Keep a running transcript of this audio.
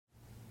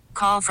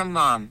Call from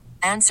mom.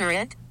 Answer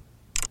it.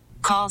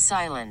 Call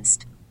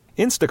silenced.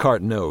 Instacart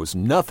knows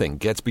nothing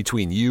gets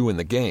between you and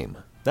the game.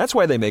 That's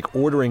why they make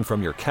ordering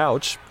from your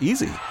couch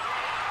easy.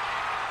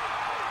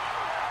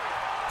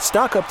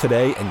 Stock up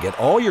today and get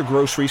all your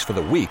groceries for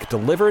the week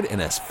delivered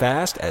in as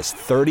fast as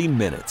 30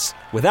 minutes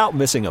without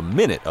missing a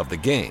minute of the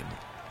game.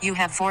 You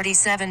have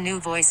 47 new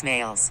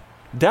voicemails.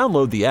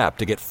 Download the app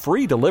to get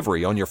free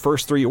delivery on your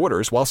first 3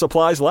 orders while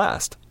supplies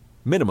last.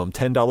 Minimum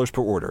 $10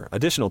 per order.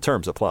 Additional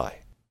terms apply.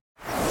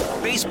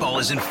 Baseball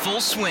is in full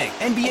swing.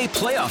 NBA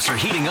playoffs are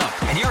heating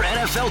up, and your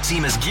NFL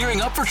team is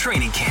gearing up for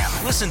training camp.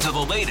 Listen to the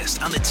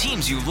latest on the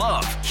teams you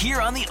love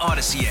here on the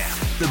Odyssey app.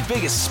 The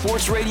biggest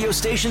sports radio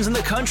stations in the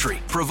country,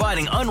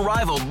 providing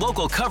unrivaled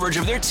local coverage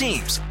of their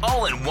teams,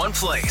 all in one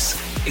place.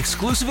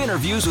 Exclusive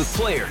interviews with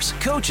players,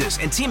 coaches,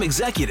 and team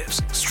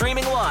executives,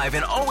 streaming live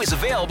and always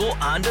available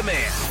on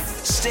demand.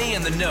 Stay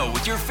in the know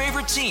with your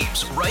favorite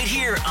teams right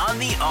here on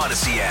the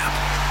Odyssey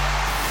app.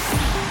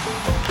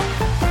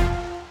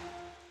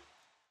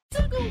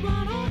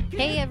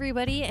 Hey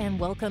everybody, and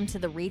welcome to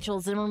the Rachel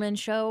Zimmerman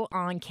Show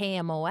on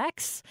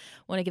KMOX.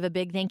 Want to give a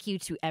big thank you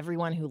to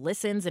everyone who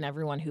listens and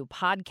everyone who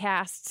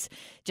podcasts.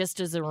 Just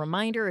as a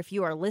reminder, if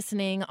you are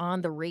listening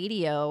on the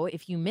radio,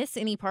 if you miss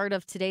any part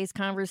of today's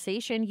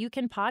conversation, you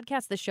can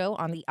podcast the show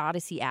on the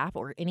Odyssey app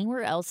or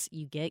anywhere else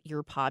you get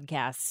your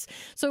podcasts.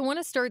 So I want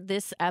to start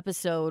this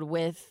episode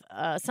with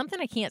something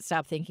I can't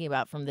stop thinking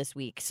about from this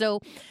week. So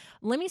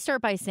let me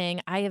start by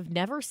saying I have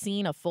never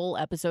seen a full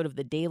episode of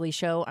The Daily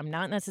Show. I'm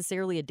not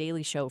necessarily a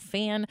Daily Show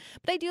fan,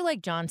 but I do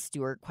like Jon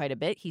Stewart quite a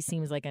bit. He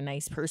seems like a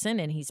nice person,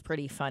 and he's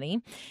pretty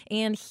funny.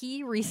 And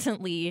he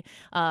recently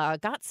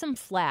got some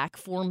flack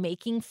for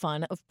making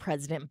fun of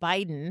President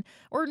Biden,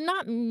 or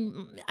not,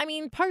 I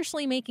mean,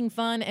 partially making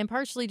fun and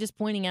partially just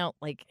pointing out,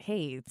 like,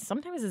 hey,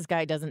 sometimes this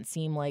guy doesn't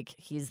seem like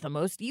he's the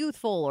most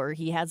youthful or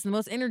he has the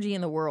most energy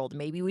in the world.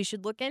 Maybe we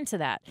should look into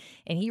that.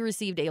 And he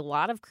received a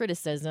lot of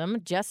criticism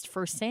just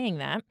for saying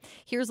that.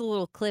 Here's a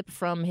little clip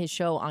from his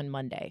show on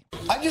Monday.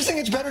 I just think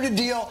it's better to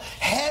deal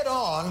head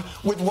on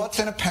with what's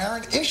an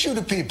apparent issue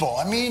to people.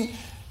 I mean,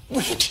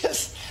 we're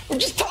just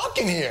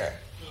talking here.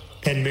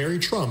 And Mary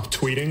Trump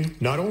tweeting,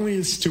 not only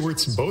is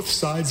Stewart's both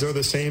sides are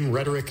the same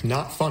rhetoric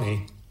not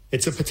funny,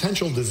 it's a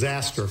potential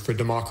disaster for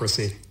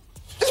democracy.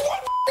 It's one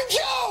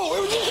show.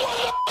 It was just one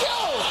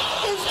show.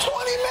 It was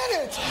 20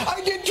 minutes.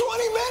 I did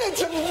 20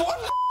 minutes of one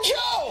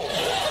show.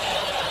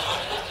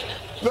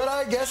 But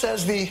I guess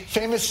as the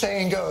famous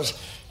saying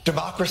goes,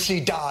 democracy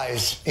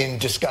dies in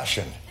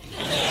discussion.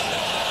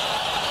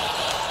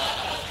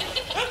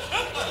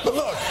 But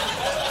look,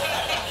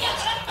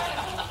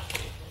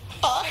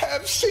 I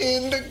have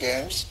sinned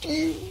against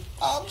you.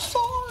 I'm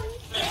sorry.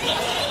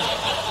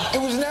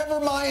 It was never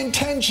my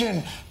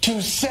intention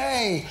to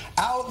say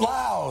out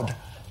loud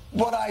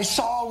what I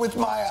saw with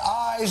my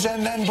eyes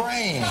and then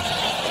brain.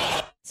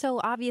 So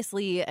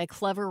obviously a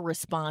clever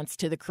response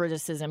to the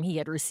criticism he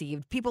had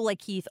received. People like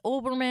Keith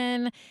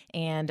Olbermann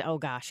and, oh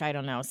gosh, I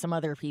don't know, some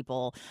other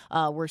people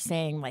were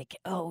saying like,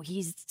 oh,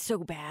 he's so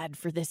bad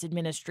for this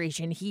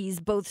administration. He's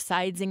both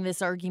sidesing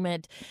this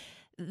argument.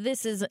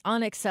 This is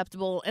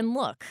unacceptable. And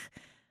look,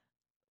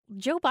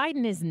 Joe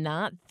Biden is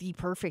not the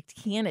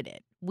perfect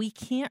candidate. We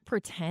can't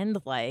pretend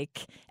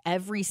like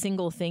every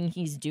single thing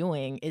he's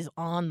doing is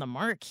on the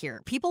mark here.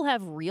 People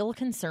have real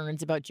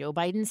concerns about Joe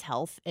Biden's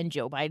health and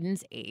Joe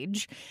Biden's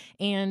age.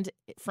 And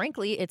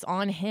frankly, it's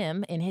on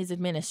him and his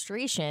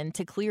administration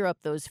to clear up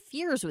those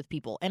fears with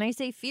people. And I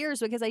say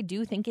fears because I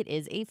do think it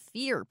is a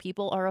fear.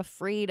 People are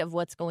afraid of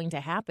what's going to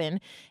happen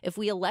if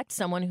we elect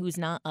someone who's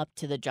not up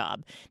to the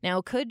job.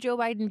 Now, could Joe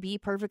Biden be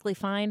perfectly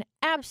fine?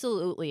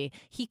 Absolutely.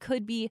 He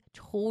could be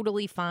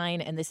totally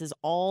fine. And this is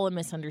all a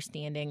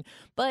misunderstanding.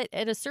 But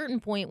at a certain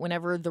point,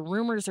 whenever the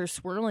rumors are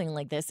swirling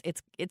like this,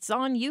 it's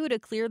on you to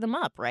clear them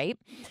up, right?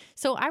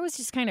 So I was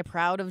just kind of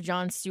proud of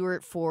Jon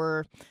Stewart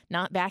for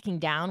not backing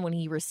down when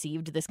he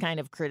received this kind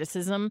of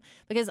criticism,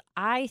 because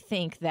I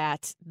think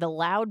that the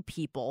loud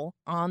people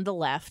on the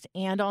left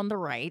and on the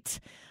right,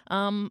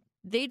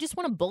 they just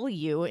want to bully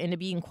you into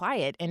being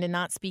quiet and to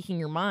not speaking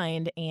your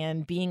mind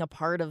and being a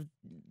part of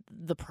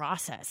the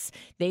process.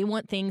 They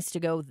want things to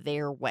go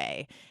their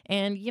way.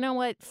 And you know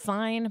what?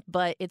 Fine.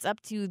 But it's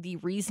up to the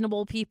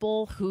reasonable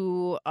people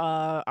who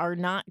are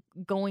not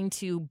going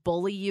to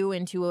bully you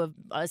into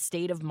a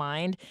state of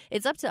mind.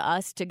 It's up to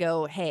us to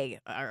go, hey,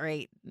 all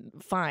right,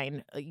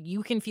 fine.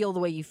 You can feel the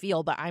way you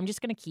feel, but I'm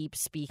just going to keep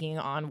speaking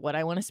on what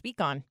I want to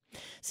speak on.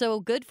 So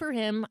good for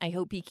him. I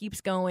hope he keeps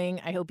going.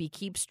 I hope he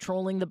keeps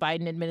trolling the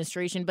Biden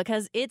administration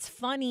because it's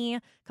funny.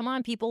 Come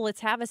on, people,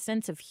 let's have a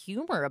sense of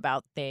humor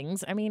about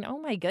things. I mean, oh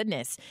my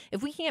goodness.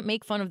 If we can't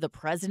make fun of the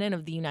president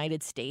of the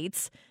United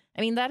States,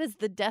 I mean, that is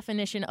the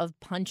definition of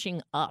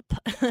punching up.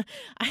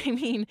 I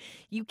mean,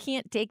 you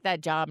can't take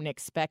that job and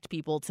expect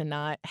people to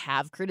not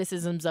have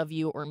criticisms of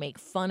you or make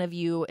fun of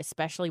you,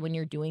 especially when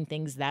you're doing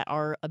things that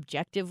are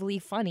objectively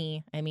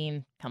funny. I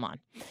mean, come on.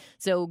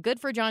 So good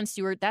for Jon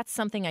Stewart. That's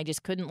something I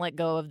just couldn't let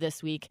go of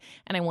this week,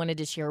 and I wanted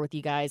to share with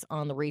you guys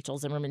on the Rachel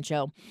Zimmerman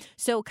Show.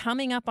 So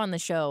coming up on the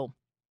show,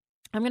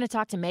 I'm going to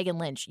talk to Megan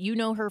Lynch. You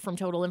know her from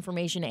Total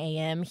Information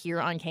AM here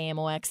on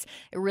KMOX.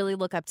 I really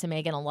look up to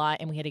Megan a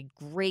lot, and we had a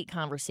great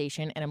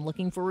conversation, and I'm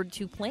looking forward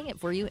to playing it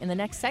for you in the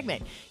next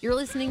segment. You're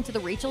listening to The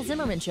Rachel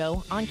Zimmerman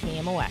Show on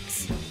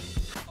KMOX.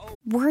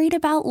 Worried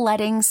about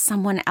letting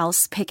someone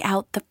else pick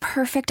out the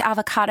perfect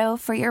avocado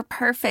for your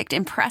perfect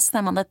impress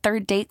them on the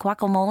third date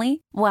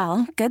guacamole?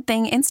 Well, good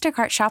thing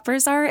Instacart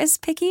shoppers are as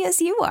picky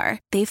as you are.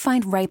 They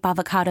find ripe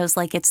avocados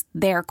like it's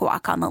their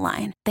guac on the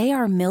line. They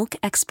are milk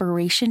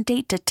expiration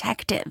date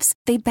detectives.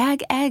 They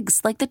bag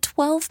eggs like the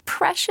 12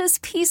 precious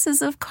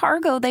pieces of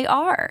cargo they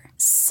are.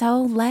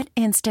 So let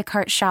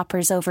Instacart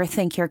shoppers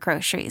overthink your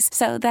groceries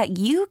so that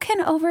you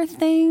can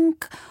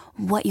overthink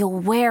what you'll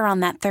wear on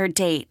that third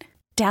date.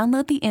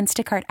 Download the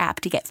Instacart app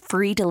to get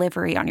free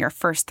delivery on your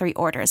first 3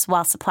 orders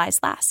while supplies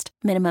last.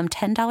 Minimum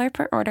 $10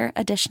 per order.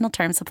 Additional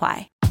terms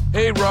apply.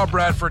 Hey, Rob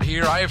Bradford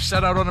here. I have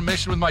set out on a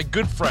mission with my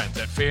good friends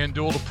at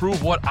FanDuel to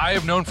prove what I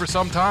have known for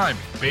some time.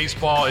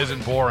 Baseball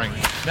isn't boring.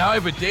 Now I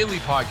have a daily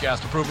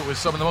podcast to prove it with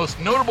some of the most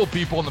notable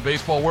people in the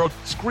baseball world,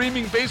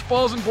 screaming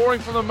baseball isn't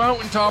boring from the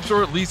mountaintops,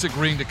 or at least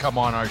agreeing to come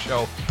on our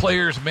show.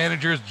 Players,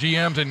 managers,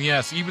 GMs, and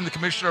yes, even the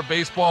commissioner of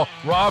baseball,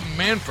 Rob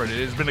Manfred.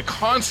 It has been a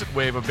constant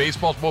wave of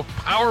baseball's most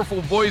powerful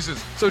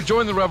voices. So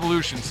join the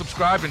revolution.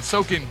 Subscribe and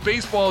soak in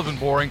Baseball Isn't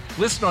Boring.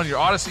 Listen on your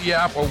Odyssey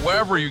app or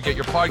wherever you get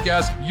your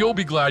podcast. You'll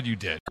be glad you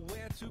did.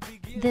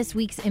 This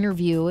week's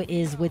interview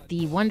is with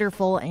the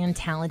wonderful and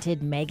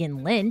talented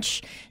Megan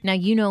Lynch. Now,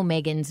 you know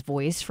Megan's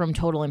voice from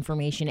Total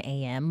Information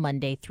AM,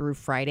 Monday through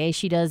Friday.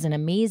 She does an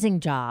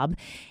amazing job,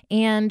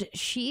 and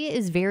she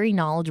is very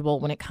knowledgeable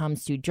when it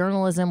comes to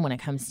journalism, when it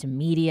comes to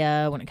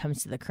media, when it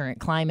comes to the current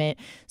climate.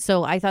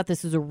 So I thought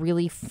this was a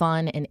really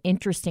fun and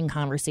interesting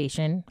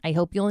conversation. I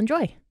hope you'll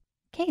enjoy.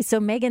 Okay, so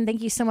Megan,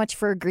 thank you so much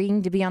for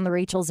agreeing to be on the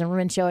Rachel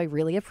Zimmerman Show. I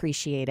really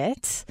appreciate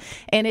it.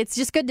 And it's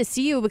just good to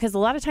see you because a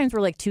lot of times we're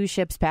like 2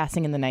 ships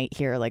passing in the night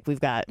here. Like we've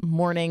got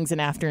mornings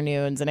and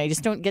afternoons, and I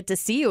just don't get to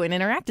see you and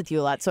interact with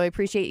you a lot. So I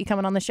appreciate you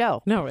coming on the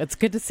show. No, it's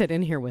good to sit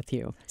in here with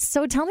you.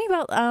 So tell me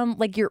about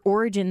like your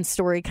origin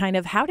story, kind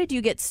of. How did you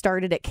get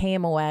started at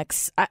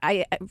KMOX?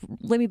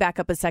 Let me back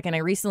up a second. I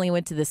recently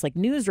went to this like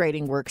news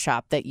writing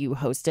workshop that you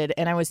hosted,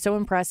 and I was so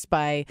impressed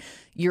by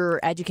your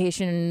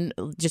education,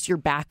 just your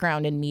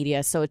background in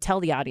media. So tell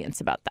the audience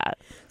about that.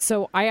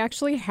 So I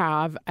actually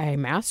have a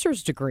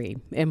master's degree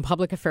in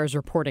public affairs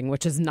reporting,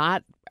 which is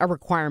not a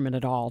requirement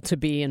at all to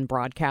be in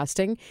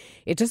broadcasting.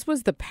 It just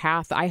was the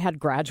path. I had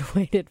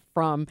graduated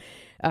from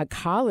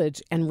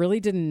college and really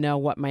didn't know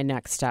what my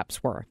next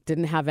steps were.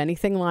 Didn't have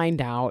anything lined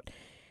out.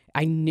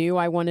 I knew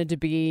I wanted to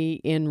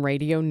be in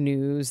radio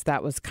news.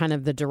 That was kind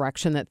of the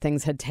direction that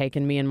things had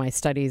taken me in my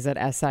studies at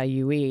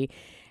SIUE.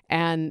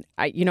 And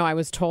I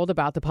was told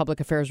about the public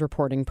affairs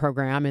reporting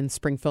program in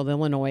Springfield,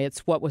 Illinois.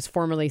 It's what was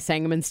formerly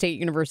Sangamon State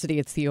University.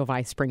 It's the U of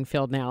I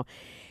Springfield now.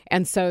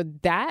 And so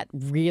that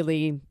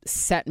really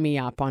set me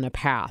up on a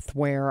path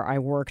where I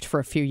worked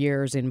for a few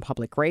years in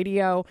public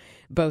radio,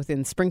 both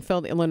in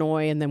Springfield,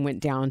 Illinois, and then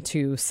went down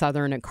to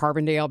Southern at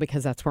Carbondale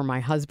because that's where my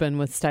husband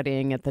was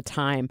studying at the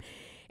time.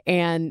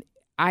 And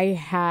I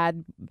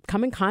had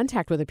come in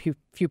contact with a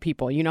few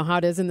people. You know how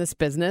it is in this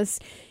business.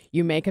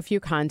 You make a few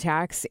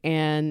contacts,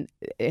 and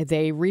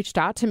they reached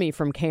out to me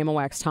from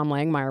KMOX. Tom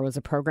Langmeyer was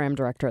a program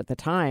director at the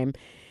time,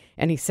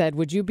 and he said,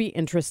 would you be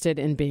interested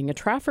in being a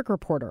traffic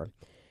reporter?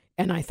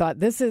 And I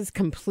thought, this is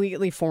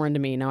completely foreign to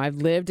me. Now, I've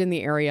lived in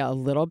the area a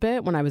little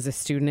bit when I was a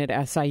student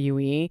at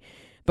SIUE,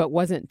 but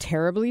wasn't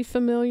terribly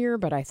familiar.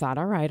 But I thought,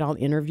 all right, I'll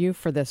interview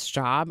for this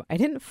job. I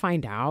didn't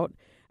find out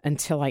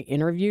until I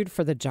interviewed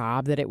for the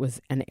job that it was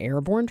an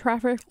airborne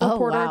traffic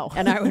reporter. Oh, wow.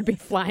 And I would be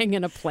flying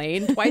in a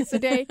plane twice a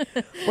day,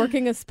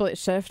 working a split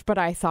shift. But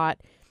I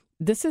thought,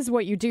 this is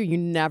what you do. You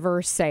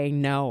never say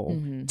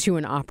no to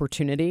an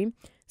opportunity.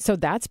 So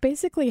that's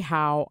basically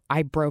how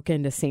I broke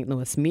into St.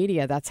 Louis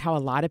media. That's how a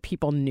lot of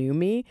people knew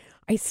me.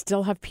 I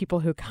still have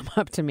people who come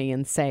up to me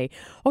and say,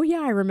 oh,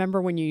 yeah, I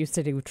remember when you used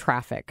to do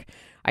traffic.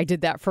 I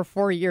did that for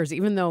 4 years,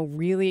 even though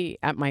really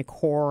at my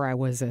core, I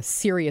was a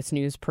serious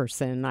news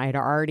person. I had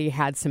already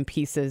had some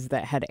pieces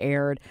that had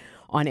aired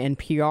on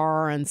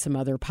NPR and some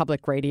other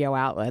public radio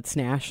outlets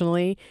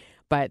nationally.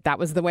 But that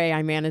was the way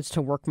I managed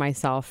to work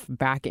myself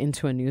back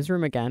into a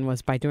newsroom again,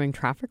 was by doing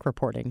traffic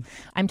reporting.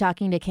 I'm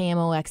talking to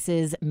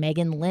KMOX's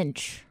Megan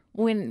Lynch.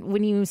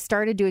 When you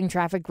started doing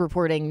traffic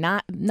reporting,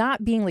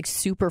 not being like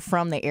super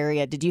from the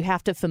area, did you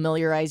have to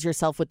familiarize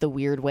yourself with the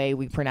weird way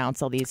we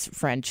pronounce all these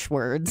French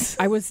words?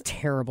 I was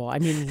terrible. I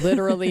mean,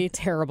 literally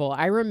terrible.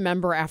 I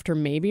remember after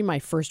maybe my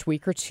first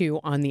week or two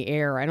on the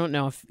air, I don't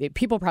know if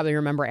people probably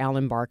remember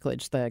Alan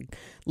Barklage, the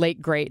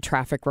late great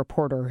traffic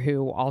reporter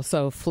who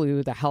also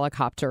flew the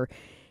helicopter.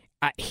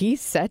 He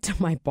said to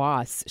my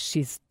boss,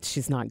 she's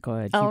not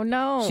good. Oh,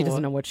 no. She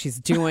doesn't know what she's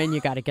doing. You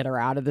got to get her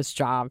out of this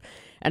job.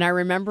 And I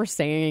remember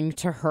saying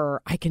to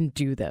her, I can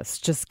do this.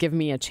 Just give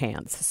me a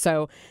chance.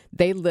 So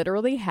they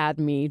literally had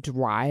me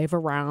drive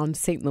around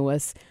St.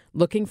 Louis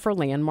looking for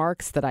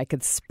landmarks that I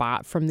could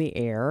spot from the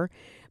air.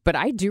 But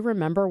I do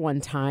remember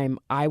one time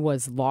I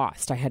was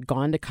lost. I had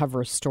gone to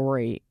cover a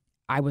story.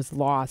 I was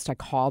lost. I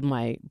called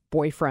my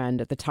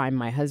boyfriend at the time,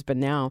 my husband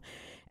now,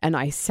 and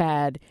I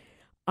said,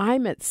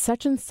 I'm at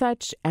such and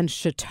such and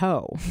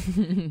Chateau.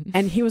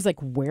 And he was like,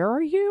 where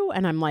are you?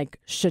 And I'm like,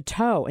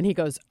 Chateau. And he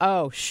goes,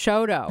 oh,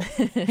 Shoto.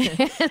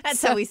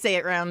 That's how we say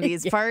it around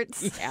these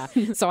parts. Yeah.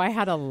 So I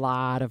had a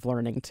lot of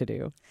learning to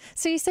do.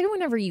 So you said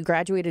whenever you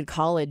graduated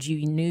college,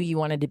 you knew you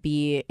wanted to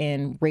be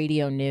in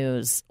radio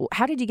news.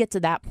 How did you get to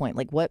that point?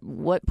 Like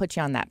what put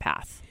you on that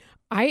path?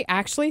 I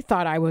actually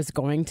thought I was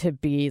going to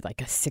be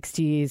like a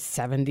 60s,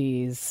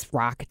 70s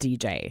rock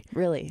DJ.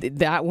 Really?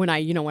 That when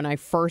I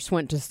first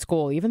went to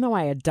school, even though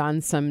I had done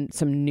some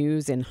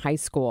news in high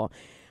school,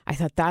 I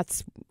thought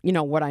that's,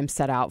 what I'm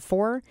set out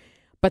for.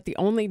 But the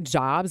only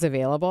jobs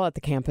available at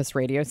the campus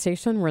radio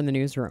station were in the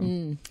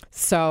newsroom.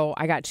 So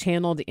I got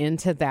channeled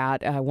into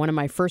that. One of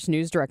my first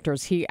news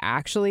directors, he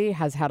actually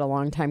has had a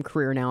long time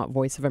career now at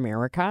Voice of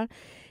America.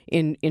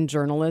 In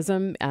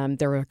journalism.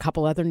 There were a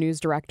couple other news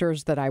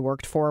directors that I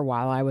worked for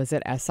while I was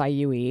at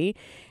SIUE,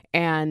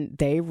 and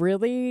they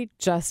really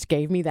just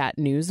gave me that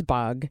news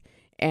bug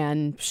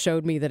and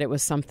showed me that it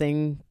was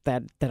something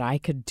that I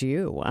could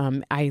do.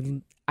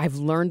 I've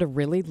learned to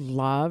really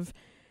love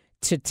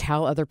to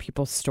tell other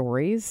people's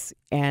stories,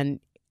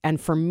 and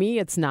for me,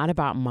 it's not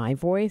about my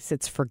voice;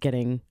 it's for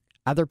getting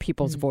other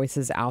people's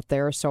voices out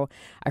there. So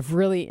I've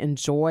really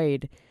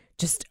enjoyed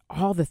just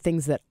all the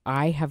things that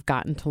I have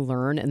gotten to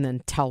learn and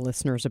then tell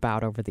listeners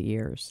about over the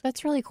years.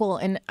 That's really cool.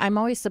 And I'm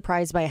always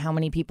surprised by how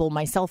many people,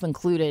 myself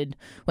included,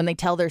 when they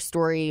tell their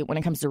story when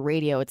it comes to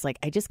radio, it's like,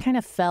 I just kind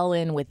of fell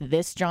in with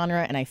this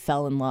genre and I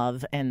fell in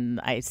love and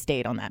I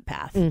stayed on that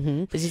path.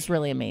 It's just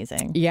really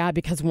amazing. Yeah,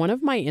 because one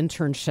of my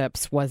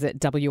internships was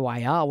at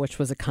WIL, which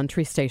was a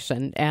country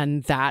station,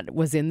 and that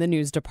was in the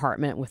news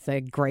department with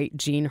the great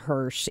Gene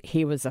Hirsch.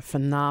 He was a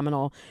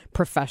phenomenal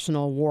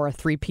professional, wore a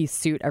 3-piece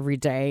suit every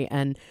day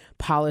and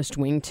polished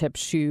wingtip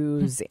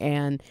shoes,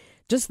 and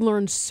just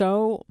learned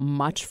so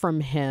much from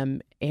him.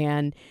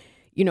 And,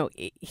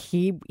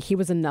 he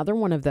was another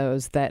one of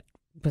those that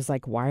was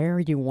like, why are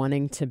you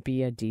wanting to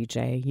be a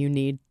DJ? You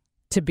need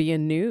to be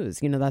in news.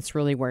 That's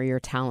really where your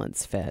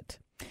talents fit.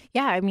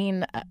 Yeah, I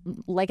mean,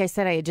 like I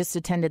said, I had just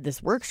attended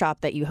this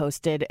workshop that you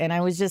hosted, and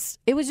it was just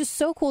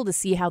so cool to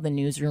see how the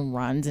newsroom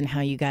runs and how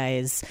you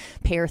guys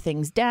pare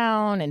things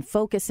down and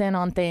focus in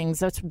on things.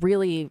 That's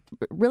really,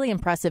 really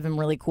impressive and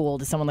really cool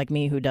to someone like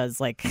me who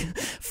does like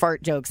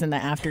fart jokes in the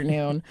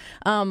afternoon.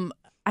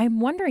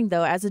 I'm wondering,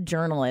 though, as a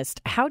journalist,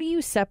 how do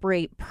you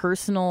separate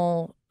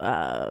personal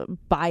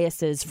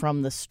biases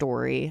from the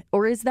story?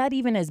 Or is that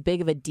even as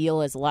big of a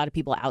deal as a lot of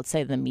people outside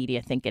of the media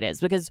think it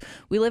is? Because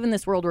we live in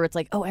this world where it's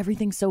like, oh,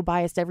 everything's so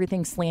biased,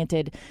 everything's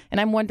slanted.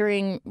 And I'm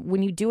wondering,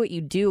 when you do what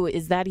you do,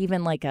 is that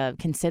even like a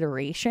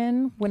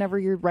consideration whenever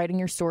you're writing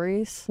your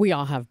stories? We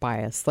all have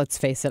bias, let's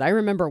face it. I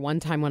remember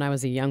one time when I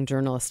was a young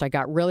journalist, I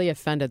got really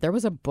offended. There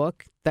was a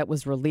book that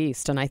was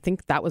released, and I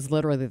think that was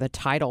literally the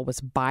title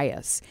was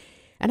Bias.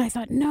 And I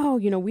thought, no,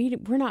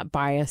 we're not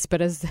biased.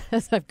 But as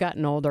I've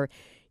gotten older,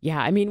 yeah,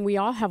 I mean, we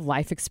all have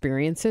life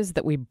experiences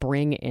that we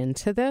bring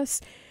into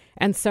this.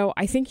 And so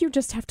I think you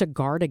just have to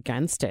guard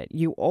against it.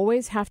 You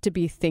always have to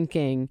be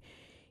thinking,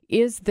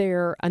 is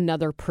there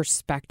another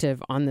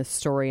perspective on this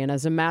story? And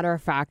as a matter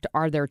of fact,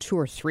 are there 2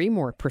 or 3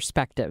 more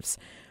perspectives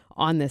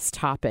on this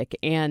topic?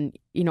 And,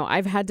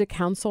 I've had to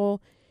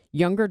counsel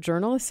younger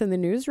journalists in the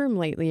newsroom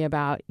lately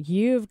about,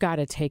 you've got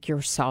to take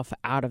yourself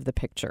out of the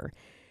picture.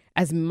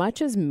 As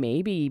much as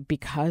maybe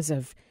because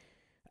of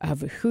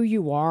who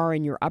you are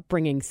and your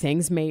upbringing,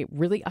 things may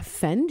really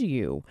offend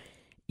you,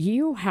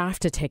 you have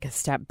to take a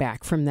step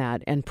back from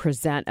that and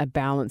present a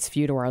balanced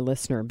view to our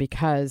listener,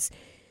 because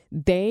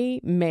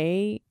they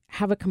may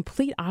have a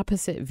complete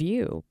opposite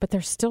view, but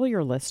they're still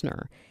your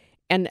listener.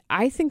 And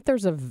I think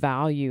there's a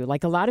value.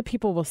 Like, a lot of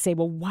people will say,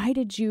 well, why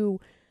did you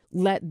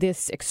let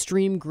this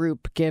extreme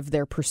group give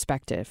their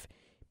perspective?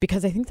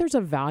 Because I think there's a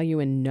value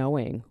in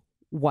knowing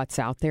what's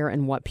out there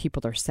and what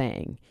people are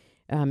saying.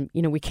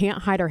 We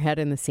can't hide our head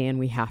in the sand.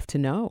 We have to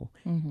know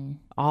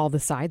all the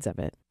sides of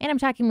it. And I'm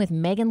talking with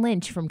Megan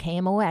Lynch from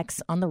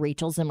KMOX on the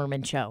Rachel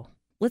Zimmerman Show.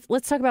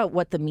 Let's talk about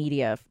what the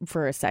media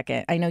for a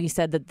second. I know you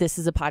said that this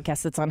is a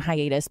podcast that's on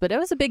hiatus, but it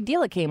was a big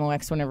deal at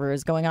KMOX whenever it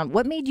was going on.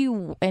 What made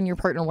you and your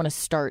partner want to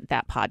start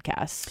that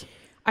podcast?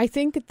 I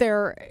think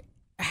there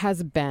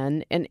has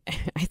been, and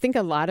I think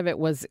a lot of it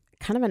was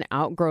kind of an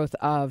outgrowth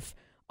of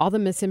all the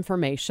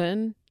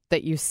misinformation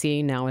that you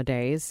see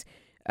nowadays,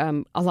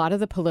 a lot of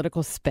the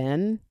political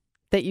spin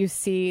that you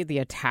see, the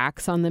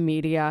attacks on the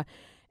media,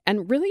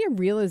 and really a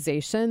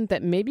realization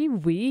that maybe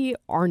we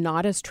are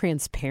not as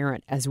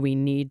transparent as we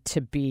need to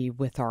be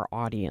with our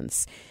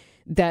audience.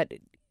 That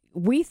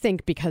we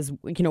think because,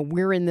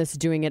 we're in this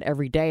doing it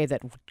every day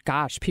that,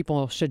 gosh,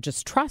 people should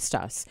just trust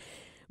us.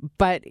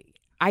 But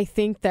I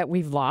think that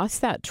we've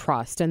lost that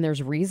trust, and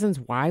there's reasons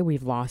why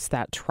we've lost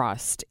that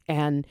trust.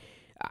 And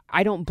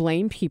I don't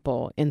blame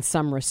people in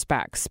some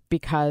respects,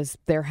 because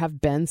there have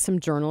been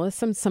some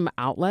journalism, some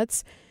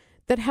outlets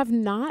that have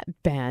not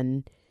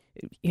been,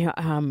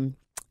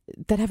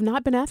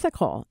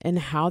 ethical in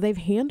how they've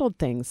handled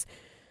things.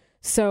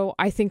 So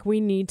I think we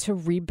need to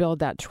rebuild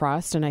that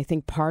trust. And I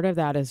think part of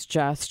that is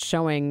just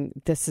showing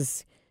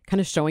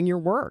your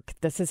work.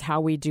 This is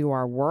how we do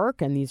our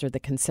work. And these are the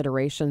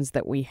considerations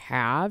that we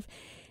have.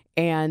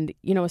 And,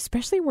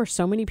 especially where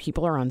so many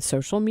people are on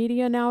social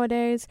media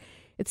nowadays,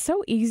 it's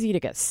so easy to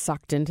get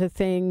sucked into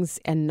things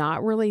and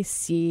not really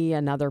see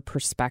another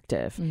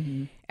perspective.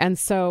 Mm-hmm. And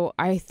so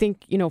I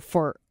think,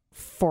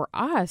 for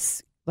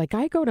us, like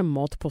I go to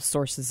multiple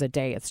sources a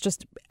day. It's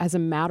just as a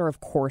matter of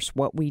course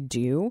what we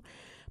do.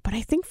 But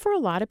I think for a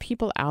lot of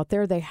people out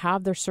there, they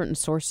have their certain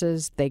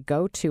sources they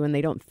go to and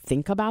they don't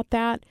think about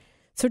that.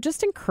 So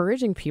just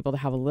encouraging people to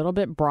have a little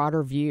bit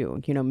broader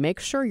view, make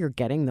sure you're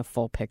getting the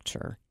full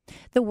picture.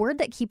 The word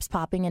that keeps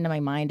popping into my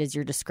mind as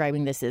you're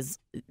describing this is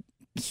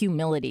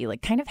humility,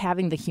 like kind of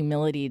having the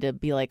humility to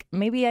be like,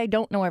 maybe I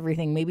don't know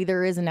everything. Maybe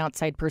there is an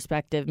outside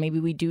perspective. Maybe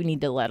we do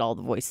need to let all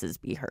the voices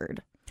be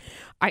heard.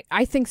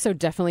 I think so,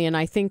 definitely. And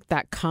I think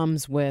that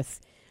comes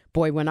with,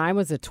 when I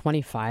was a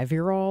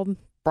 25-year-old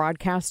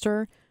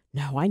broadcaster,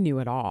 no, I knew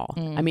it all.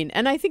 I mean,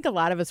 and I think a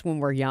lot of us when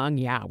we're young,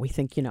 we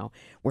think,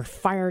 we're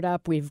fired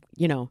up. We've,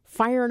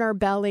 fire in our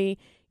belly.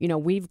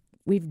 We've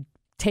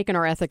taken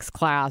our ethics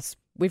class.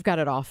 We've got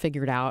it all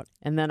figured out.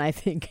 And then I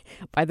think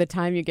by the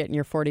time you get in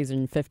your 40s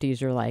and 50s,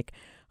 you're like,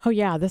 oh,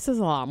 yeah, this is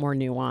a lot more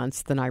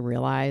nuanced than I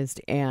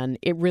realized. And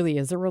it really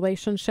is a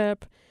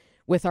relationship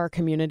with our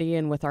community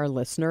and with our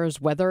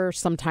listeners, whether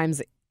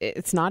sometimes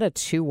it's not a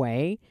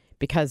two-way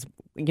because,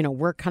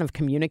 we're kind of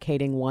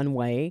communicating one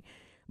way.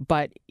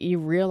 But you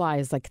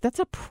realize like that's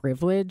a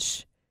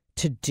privilege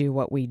to do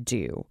what we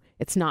do.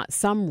 It's not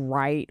some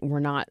right. We're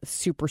not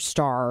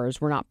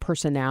superstars. We're not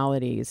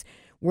personalities.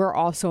 We're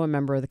also a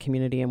member of the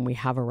community and we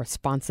have a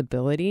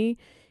responsibility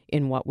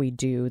in what we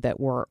do that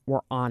we're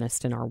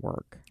honest in our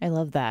work. I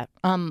love that.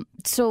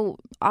 So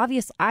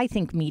obvious, I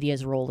think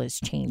media's role is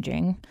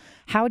changing.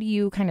 How do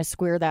you kind of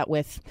square that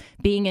with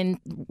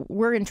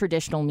we're in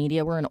traditional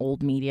media, we're in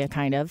old media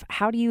kind of.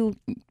 How do you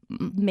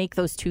make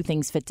those two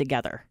things fit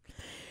together?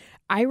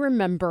 I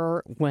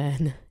remember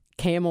when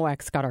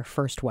KMOX got our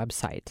first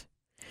website.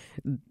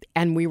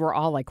 And we were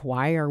all like,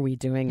 why are we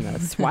doing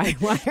this? Why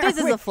this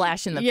is a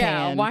flash in the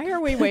pan. Why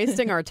are we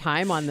wasting our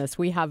time on this?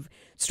 We have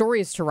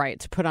stories to write,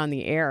 to put on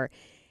the air.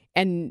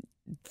 And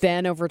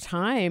then over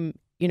time,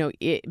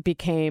 it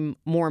became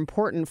more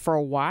important. For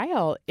a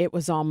while, it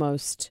was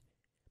almost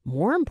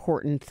more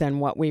important than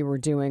what we were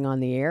doing on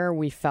the air.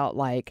 We felt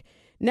like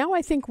now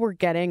I think we're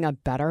getting a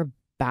better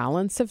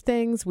balance of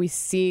things. We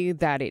see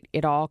that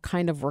it all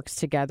kind of works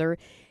together.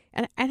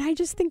 And I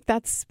just think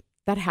that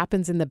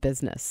happens in the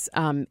business.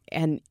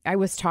 And I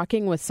was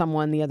talking with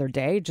someone the other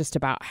day just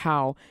about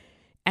how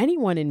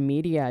anyone in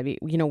media,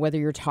 whether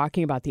you're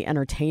talking about the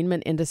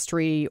entertainment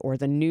industry or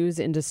the news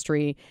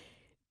industry,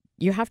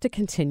 you have to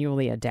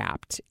continually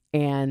adapt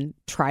and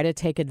try to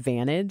take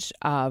advantage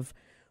of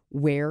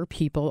where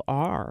people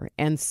are.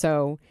 And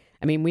so,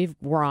 I mean,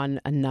 we're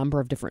on a number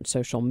of different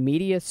social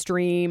media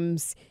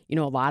streams. A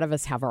lot of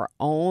us have our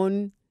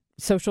own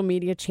social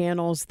media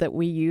channels that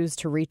we use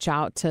to reach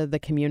out to the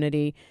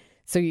community.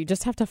 So you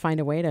just have to find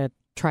a way to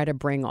try to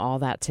bring all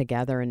that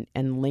together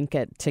and link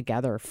it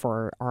together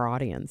for our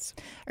audience.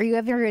 Are you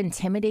ever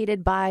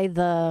intimidated by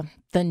the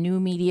new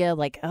media?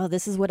 Like, oh,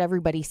 this is what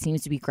everybody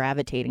seems to be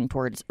gravitating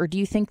towards. Or do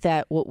you think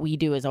that what we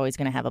do is always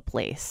going to have a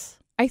place?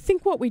 I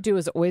think what we do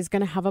is always going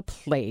to have a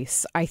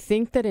place. I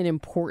think that an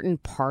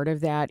important part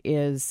of that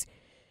is,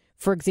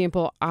 for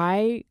example,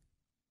 I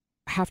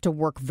have to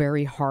work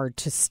very hard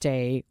to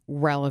stay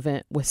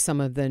relevant with some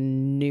of the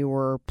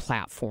newer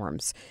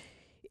platforms.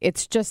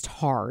 It's just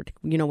hard,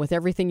 with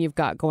everything you've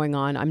got going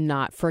on. I'm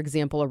not, for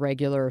example, a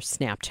regular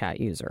Snapchat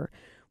user.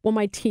 Well,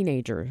 my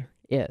teenager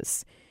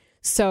is.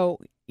 So,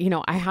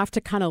 I have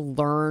to kind of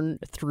learn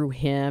through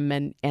him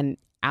and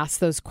ask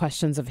those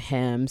questions of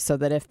him so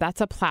that if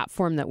that's a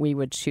platform that we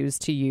would choose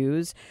to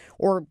use,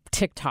 or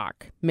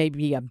TikTok may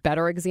be a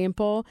better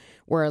example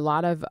where a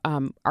lot of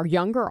our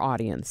younger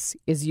audience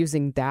is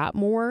using that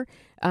more.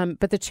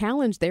 But the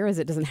challenge there is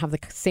it doesn't have the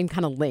same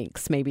kind of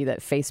links maybe that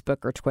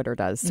Facebook or Twitter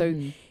does. So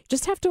you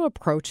just have to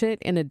approach it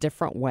in a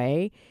different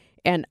way.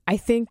 And I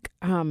think,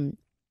 I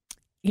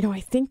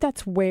think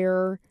that's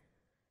where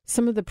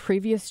some of the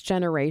previous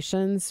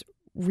generations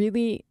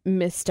really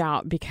missed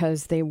out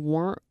because they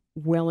weren't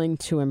willing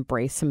to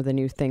embrace some of the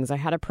new things. I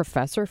had a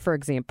professor, for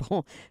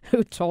example,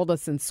 who told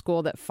us in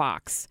school that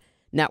Fox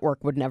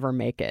Network would never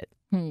make it.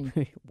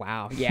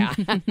 Wow. Yeah.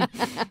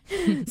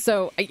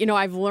 So,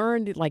 I've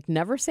learned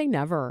never say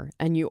never.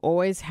 And you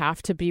always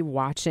have to be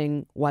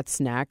watching what's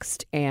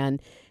next and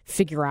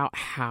figure out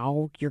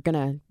how you're going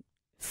to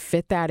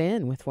fit that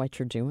in with what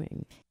you're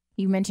doing.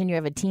 You mentioned you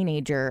have a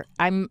teenager.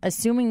 I'm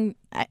assuming,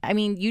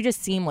 you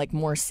just seem like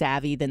more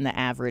savvy than the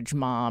average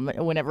mom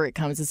whenever it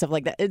comes to stuff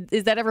like that.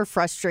 Is that ever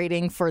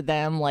frustrating for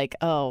them? Like,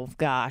 oh,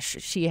 gosh,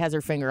 she has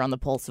her finger on the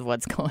pulse of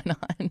what's going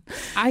on.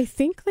 I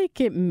think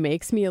it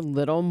makes me a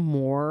little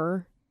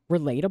more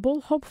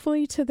relatable,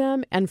 hopefully, to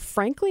them. And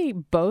frankly,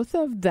 both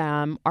of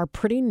them are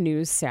pretty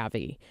news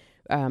savvy.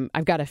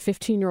 I've got a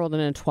 15-year-old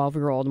and a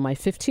 12-year-old. My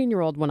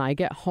 15-year-old, when I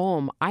get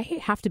home, I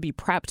have to be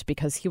prepped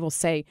because he will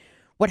say,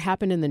 what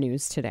happened in the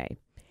news today?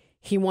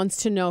 He wants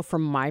to know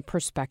from my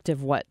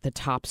perspective what the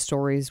top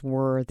stories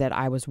were that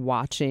I was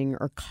watching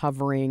or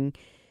covering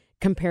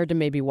compared to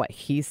maybe what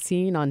he's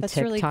seen on TikTok.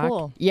 That's really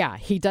cool. Yeah,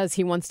 he does.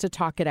 He wants to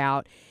talk it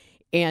out.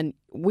 And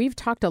we've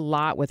talked a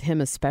lot with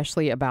him,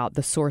 especially about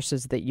the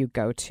sources that you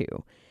go to.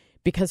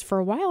 Because for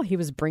a while he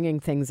was bringing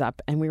things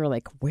up and we were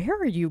like, where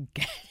are you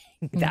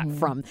getting that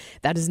from?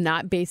 That is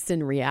not based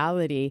in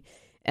reality.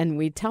 And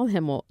we tell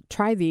him, well,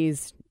 try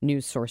these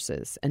news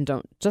sources and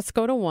don't just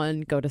go to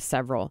one, go to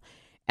several.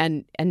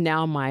 And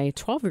now my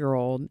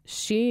 12-year-old,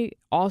 she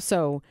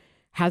also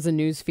has a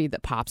news feed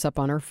that pops up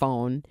on her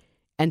phone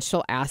and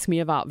she'll ask me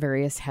about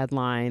various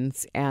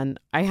headlines. And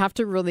I have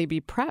to really be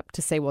prepped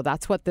to say, well,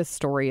 that's what this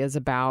story is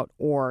about.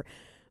 Or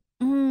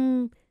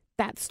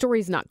that story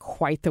is not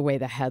quite the way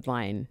the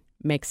headline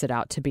makes it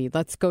out to be.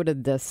 Let's go to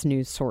this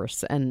news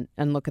source and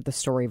look at the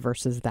story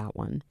versus that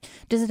one.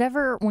 Does it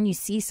ever, when you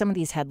see some of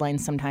these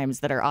headlines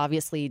sometimes that are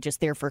obviously just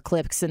there for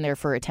clicks and there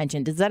for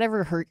attention, does that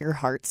ever hurt your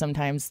heart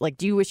sometimes? Like,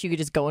 do you wish you could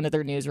just go into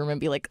their newsroom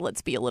and be like,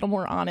 let's be a little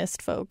more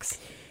honest, folks?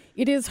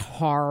 It is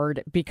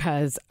hard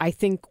because I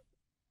think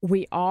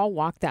we all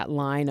walk that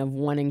line of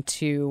wanting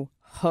to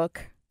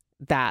hook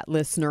that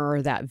listener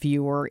or that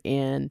viewer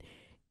in.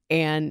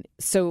 And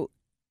so,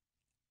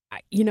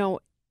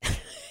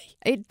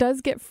 it does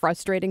get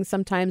frustrating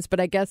sometimes, but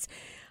I guess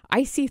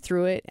I see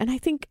through it. And I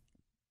think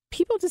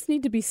people just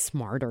need to be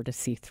smarter to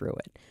see through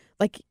it.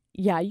 Like,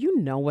 yeah, you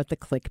know what the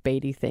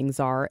clickbaity things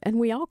are, and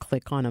we all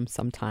click on them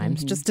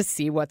sometimes just to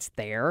see what's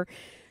there.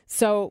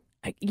 So,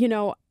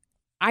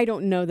 I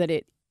don't know that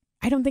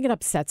I don't think it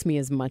upsets me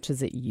as much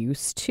as it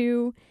used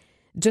to,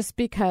 just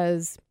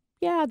because,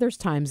 yeah, there's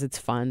times it's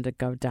fun to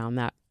go down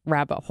that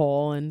rabbit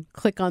hole and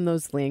click on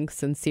those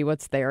links and see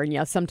what's there. And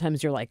yeah,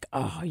 sometimes you're like,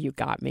 oh, you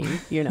got me,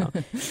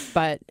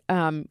 But,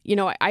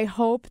 I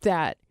hope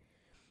that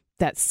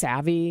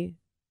savvy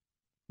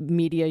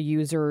media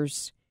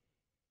users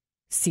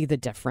see the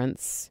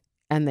difference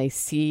and they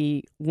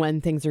see when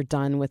things are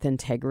done with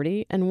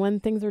integrity and when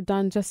things are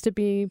done just to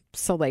be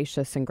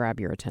salacious and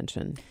grab your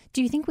attention.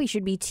 Do you think we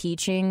should be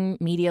teaching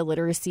media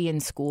literacy in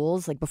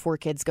schools, like before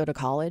kids go to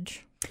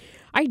college?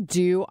 I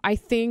do. I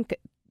think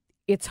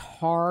it's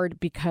hard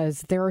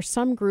because there are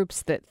some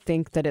groups that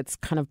think that it's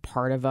kind of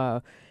part of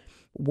a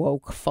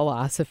woke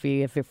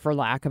philosophy, if for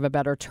lack of a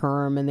better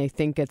term, and they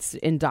think it's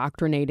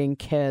indoctrinating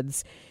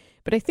kids.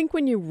 But I think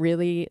when you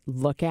really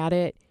look at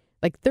it,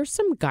 like there's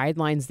some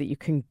guidelines that you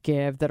can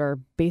give that are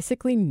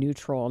basically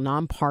neutral,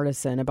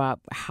 nonpartisan about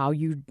how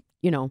you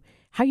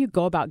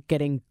go about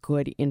getting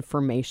good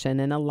information.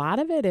 And a lot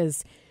of it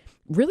is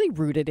really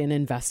rooted in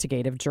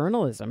investigative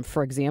journalism.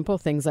 For example,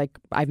 things like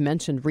I've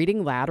mentioned,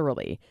 reading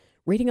laterally,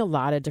 reading a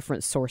lot of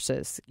different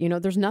sources.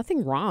 There's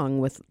nothing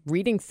wrong with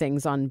reading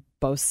things on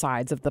both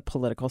sides of the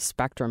political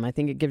spectrum. I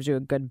think it gives you a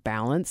good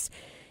balance.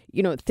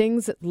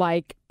 Things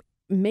like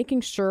making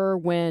sure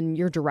when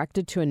you're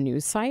directed to a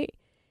news site,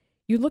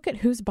 you look at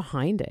who's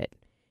behind it.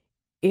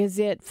 Is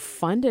it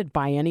funded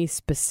by any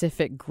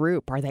specific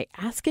group? Are they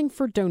asking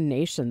for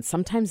donations?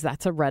 Sometimes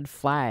that's a red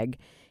flag.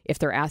 If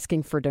they're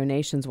asking for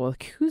donations, well,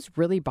 who's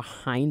really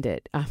behind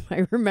it?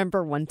 I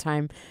remember one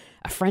time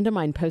a friend of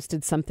mine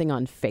posted something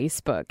on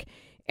Facebook,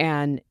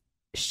 and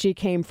she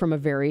came from a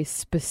very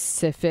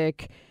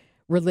specific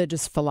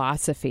religious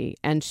philosophy,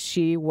 and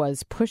she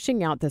was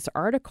pushing out this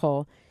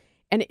article,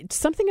 and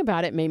something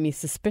about it made me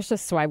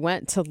suspicious. So I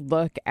went to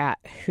look at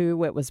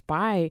who it was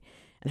by,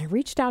 and I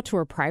reached out to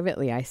her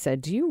privately. I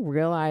said, do you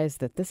realize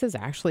that this is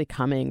actually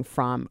coming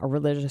from a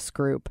religious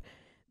group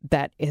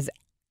that is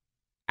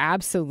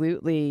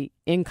absolutely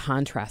in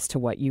contrast to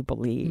what you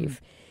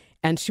believe?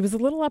 And she was a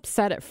little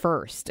upset at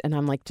first. And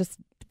I'm like, just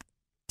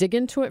dig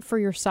into it for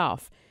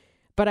yourself.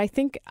 But I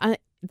think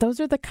those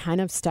are the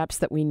kind of steps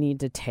that we need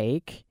to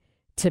take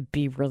to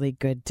be really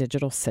good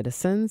digital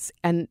citizens.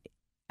 And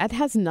that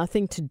has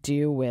nothing to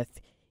do with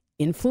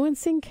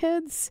influencing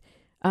kids,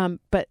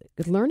 but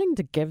learning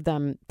to give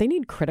them, they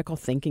need critical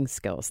thinking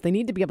skills. They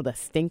need to be able to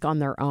think on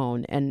their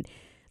own and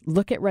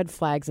look at red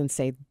flags and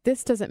say,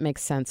 this doesn't make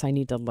sense. I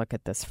need to look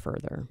at this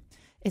further.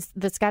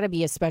 That's got to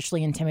be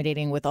especially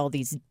intimidating with all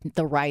the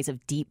rise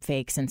of deep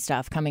fakes and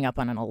stuff coming up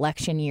on an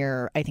election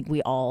year. I think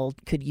we all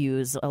could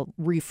use a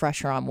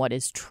refresher on what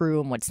is true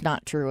and what's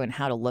not true and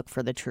how to look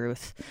for the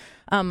truth.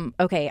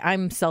 Okay,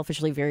 I'm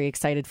selfishly very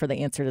excited for the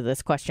answer to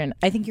this question.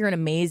 I think you're an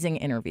amazing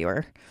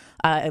interviewer.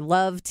 I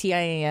love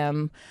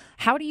TIAM.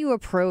 How do you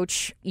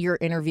approach your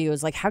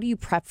interviews? Like, how do you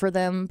prep for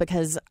them?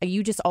 Because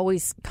you just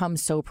always come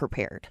so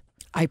prepared.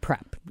 I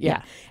prep.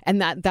 Yeah. And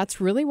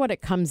that's really what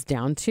it comes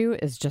down to,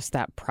 is just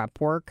that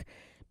prep work.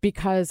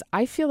 Because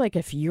I feel like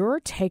if you're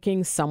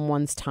taking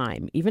someone's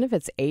time, even if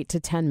it's 8 to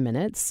 10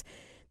 minutes,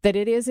 that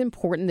it is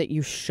important that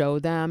you show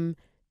them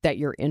that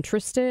you're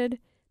interested,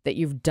 that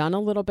you've done a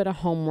little bit of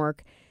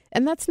homework.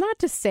 And that's not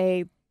to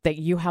say that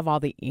you have all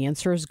the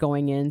answers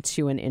going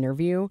into an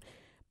interview,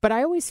 but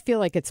I always feel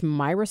like it's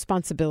my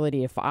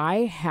responsibility, if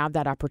I have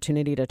that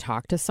opportunity to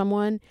talk to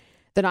someone,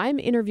 that I'm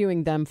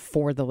interviewing them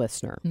for the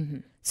listener. Mm-hmm.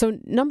 So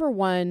number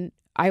one,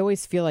 I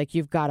always feel like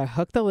you've got to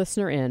hook the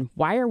listener in.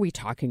 Why are we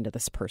talking to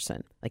this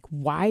person? Like,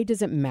 why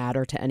does it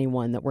matter to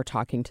anyone that we're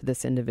talking to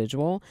this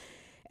individual?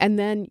 And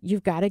then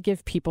you've got to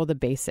give people the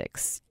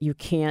basics. You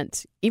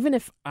can't, even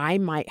if I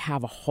might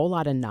have a whole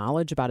lot of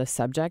knowledge about a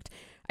subject,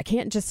 I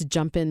can't just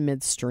jump in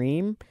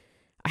midstream.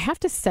 I have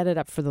to set it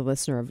up for the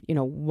listener of,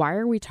 why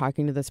are we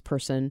talking to this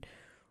person?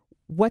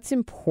 What's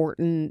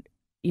important?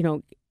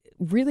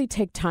 Really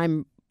take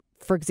time.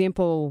 For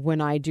example, when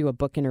I do a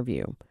book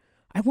interview,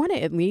 I want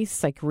to at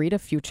least read a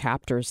few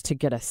chapters to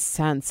get a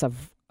sense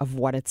of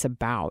what it's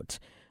about,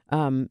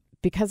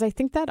 because I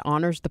think that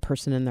honors the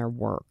person in their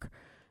work.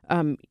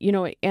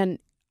 And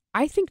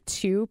I think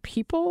too,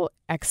 people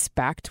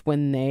expect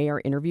when they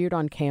are interviewed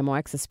on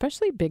KMOX,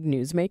 especially big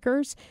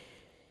newsmakers,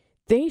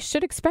 they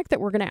should expect that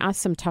we're going to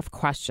ask some tough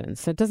questions.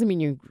 So it doesn't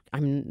mean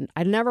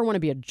I never want to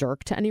be a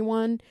jerk to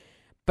anyone,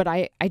 but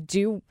I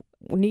do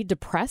need to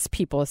press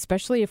people,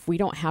 especially if we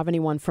don't have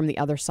anyone from the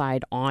other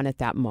side on at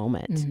that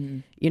moment.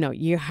 Mm-hmm.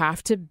 You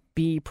have to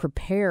be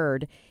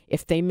prepared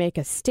if they make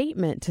a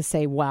statement to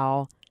say,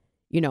 well,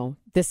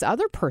 this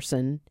other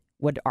person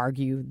would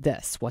argue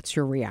this. What's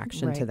your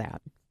reaction to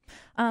that?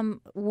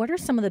 What are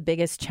some of the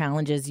biggest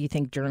challenges you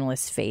think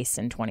journalists face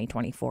in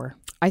 2024?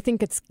 I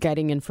think it's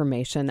getting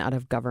information out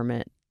of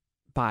government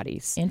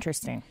bodies.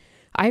 Interesting.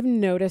 I've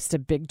noticed a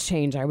big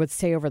change, I would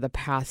say, over the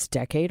past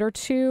decade or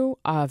two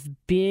of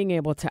being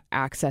able to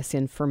access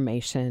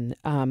information.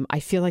 I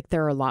feel like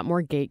there are a lot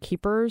more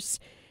gatekeepers.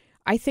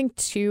 I think,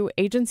 too,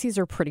 agencies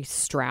are pretty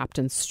strapped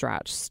and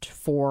stretched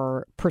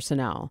for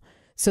personnel.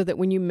 So that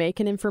when you make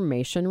an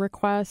information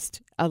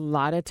request, a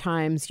lot of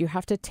times you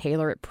have to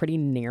tailor it pretty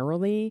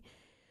narrowly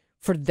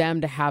for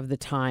them to have the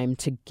time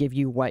to give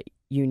you what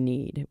you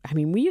need. I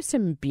mean, we used to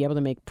be able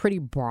to make pretty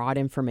broad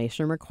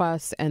information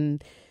requests,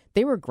 and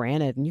they were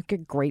granted, and you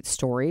get great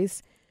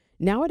stories.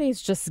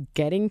 Nowadays, just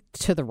getting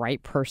to the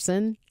right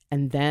person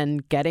and then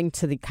getting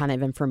to the kind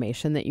of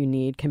information that you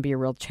need can be a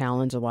real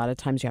challenge. A lot of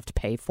times you have to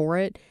pay for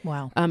it.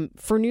 Wow.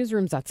 For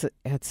newsrooms,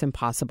 that's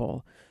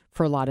impossible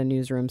for a lot of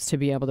newsrooms to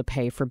be able to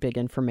pay for big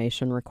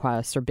information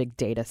requests or big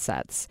data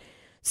sets.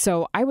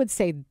 So I would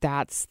say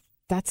that's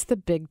the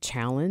big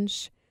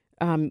challenge,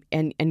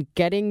 and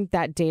getting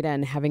that data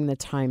and having the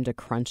time to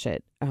crunch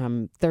it.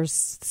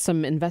 There's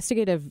some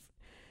investigative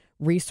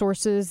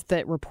resources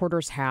that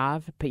reporters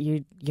have, but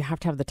you have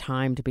to have the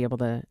time to be able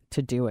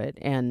to do it.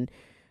 And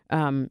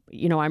I'm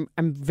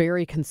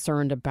very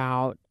concerned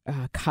about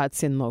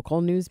cuts in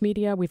local news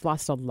media. We've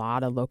lost a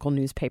lot of local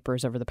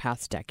newspapers over the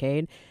past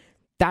decade.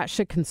 That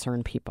should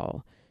concern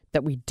people,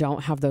 that we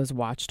don't have those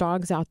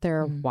watchdogs out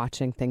there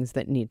watching things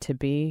that need to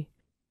be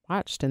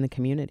watched in the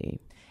community.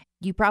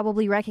 You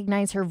probably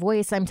recognize her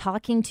voice. I'm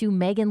talking to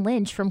Megan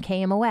Lynch from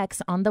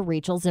KMOX on The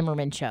Rachel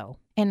Zimmerman Show.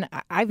 And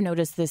I've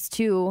noticed this,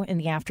 too, in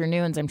the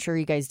afternoons. I'm sure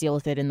you guys deal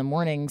with it in the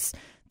mornings.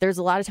 There's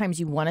a lot of times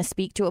you want to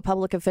speak to a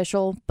public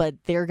official, but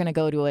they're going to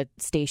go to a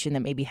station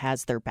that maybe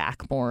has their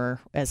back more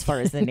as far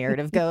as the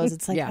narrative goes.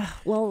 It's like,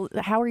 well,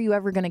 how are you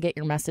ever going to get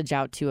your message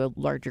out to a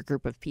larger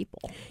group of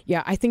people?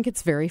 Yeah, I think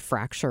it's very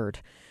fractured.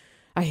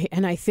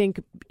 I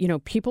think,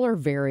 people are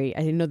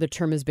I know the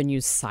term has been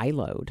used,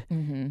 siloed.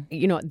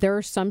 Mm-hmm. There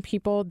are some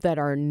people that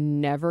are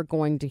never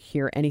going to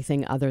hear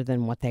anything other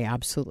than what they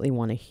absolutely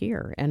want to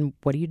hear. And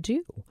what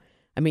do?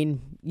 I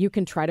mean, you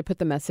can try to put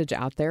the message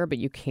out there, but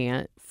you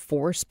can't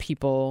force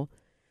people,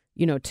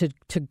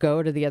 to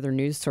go to the other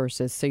news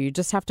sources. So you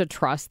just have to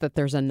trust that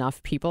there's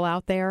enough people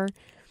out there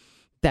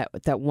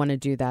that want to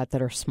do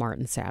that are smart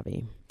and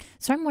savvy.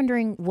 So I'm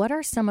wondering, what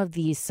are some of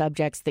these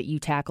subjects that you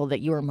tackle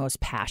that you are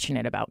most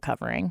passionate about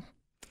covering?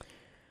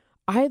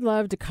 I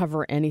love to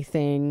cover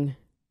anything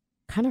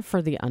kind of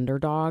for the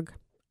underdog.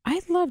 I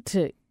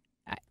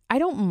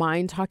don't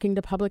mind talking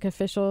to public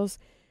officials,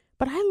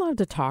 but I love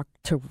to talk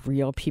to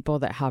real people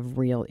that have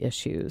real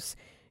issues.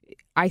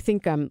 I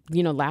think,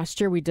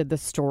 last year we did the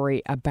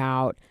story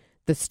about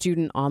the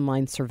student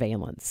online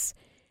surveillance,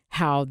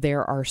 how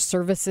there are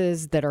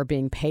services that are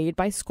being paid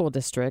by school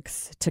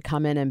districts to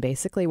come in and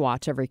basically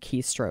watch every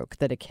keystroke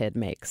that a kid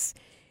makes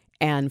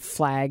and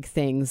flag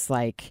things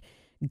like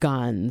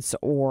guns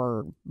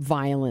or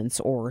violence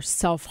or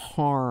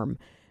self-harm,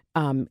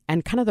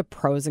 and kind of the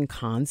pros and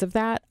cons of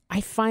that.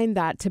 I find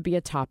that to be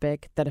a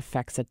topic that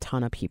affects a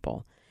ton of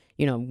people,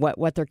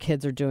 what their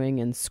kids are doing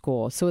in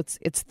school. So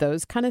it's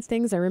those kind of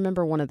things. I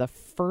remember one of the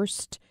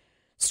first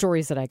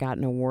stories that I got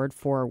an award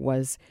for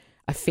was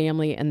a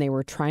family, and they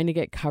were trying to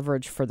get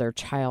coverage for their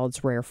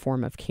child's rare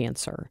form of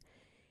cancer.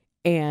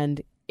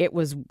 And it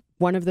was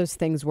one of those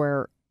things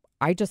where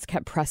I just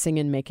kept pressing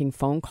and making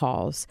phone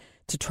calls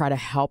to try to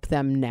help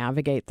them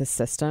navigate the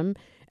system.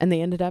 And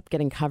they ended up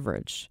getting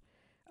coverage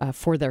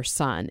for their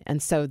son.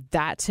 And so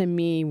that to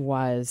me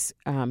was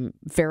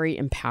very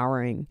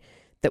empowering,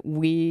 that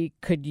we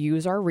could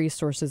use our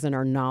resources and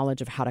our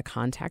knowledge of how to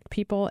contact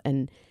people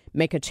and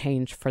make a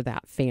change for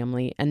that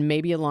family. And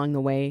maybe along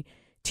the way,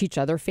 teach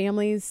other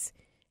families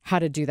how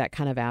to do that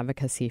kind of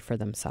advocacy for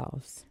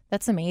themselves.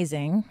 That's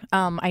amazing.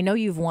 I know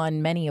you've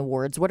won many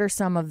awards. What are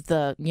some of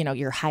the,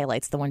 your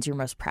highlights, the ones you're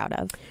most proud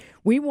of?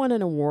 We won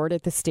an award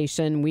at the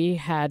station. We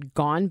had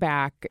gone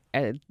back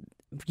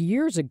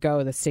years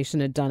ago. The station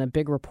had done a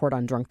big report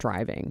on drunk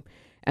driving.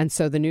 And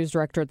so the news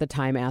director at the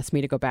time asked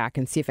me to go back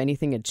and see if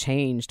anything had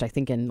changed, I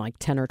think in like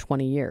 10 or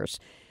 20 years.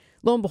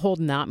 Lo and behold,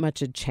 not much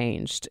had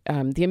changed.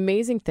 The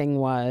amazing thing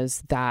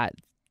was that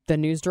the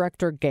news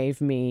director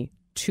gave me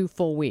 2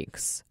 full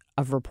weeks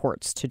of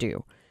reports to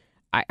do.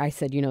 I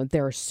said,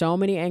 there are so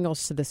many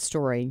angles to this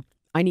story.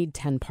 I need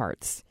 10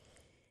 parts.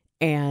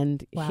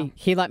 And wow.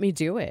 he let me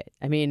do it.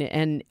 I mean,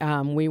 and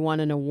we won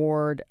an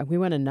award. We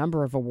won a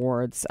number of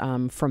awards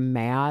from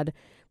MAD.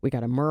 We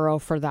got a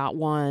Murrow for that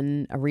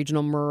one, a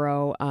regional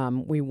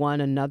Murrow. We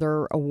won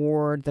another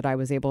award that I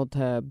was able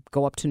to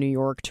go up to New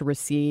York to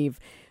receive.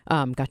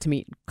 Got to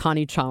meet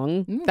Connie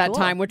Chung that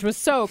time, which was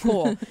so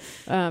cool.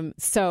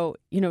 So,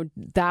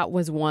 that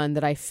was one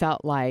that I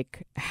felt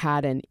like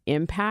had an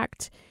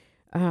impact.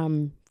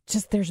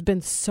 Just there's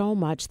been so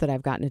much that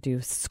I've gotten to do.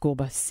 School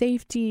bus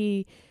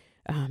safety,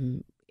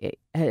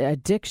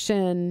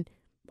 addiction,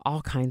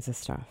 all kinds of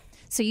stuff.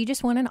 So you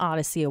just won an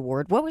Odyssey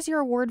Award. What was your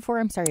award for?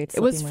 I'm sorry. It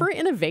was for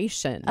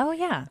innovation. Oh,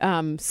 yeah.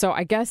 So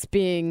I guess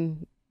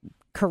being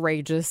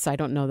courageous. I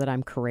don't know that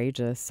I'm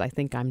courageous. I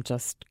think I'm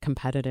just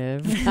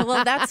competitive.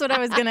 Well, that's what I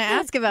was going to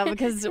ask about,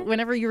 because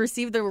whenever you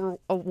received the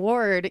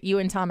award, you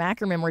and Tom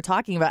Ackerman were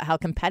talking about how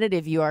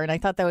competitive you are. And I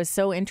thought that was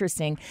so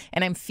interesting.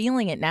 And I'm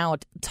feeling it now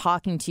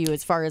talking to you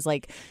as far as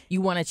like you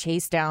want to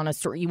chase down a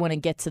story, you want to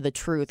get to the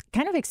truth.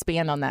 Kind of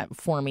expand on that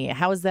for me.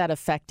 How has that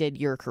affected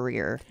your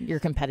career, your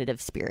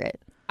competitive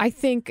spirit? I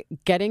think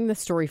getting the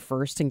story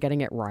first and getting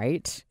it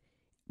right.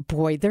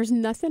 Boy, there's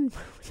nothing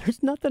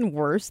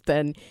worse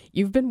than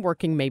you've been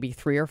working maybe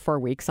 3 or 4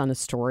 weeks on a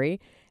story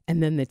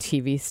and then the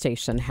TV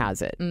station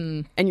has it.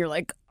 And you're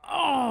like,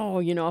 oh,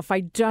 if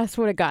I just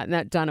would have gotten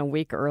that done a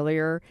week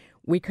earlier,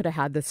 we could have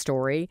had the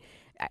story.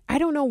 I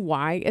don't know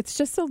why. It's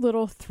just a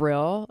little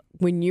thrill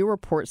when you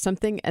report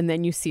something and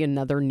then you see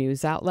another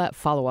news outlet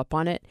follow up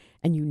on it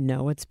and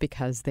it's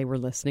because they were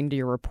listening to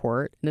your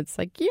report. And it's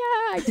like, yeah,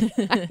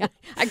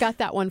 I got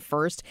that one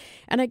first.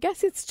 And I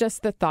guess it's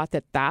just the thought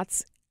that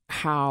that's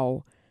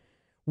how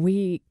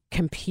we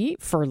compete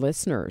for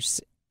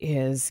listeners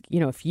is,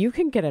 if you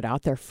can get it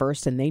out there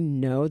first and they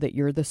know that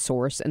you're the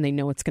source and they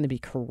know it's going to be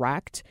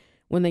correct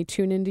when they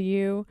tune into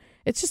you,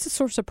 it's just a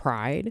source of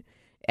pride.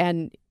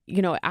 And,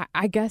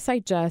 I guess I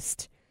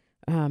just,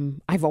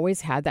 I've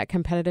always had that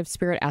competitive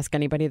spirit. Ask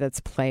anybody that's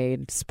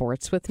played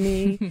sports with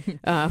me.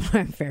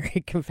 I'm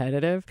very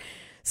competitive.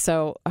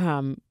 So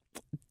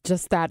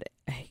just that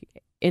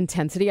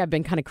intensity. I've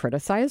been kind of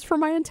criticized for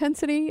my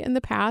intensity in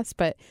the past,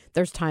 but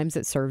there's times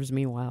it serves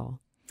me well.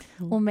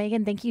 Well,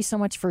 Megan, thank you so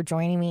much for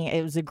joining me.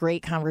 It was a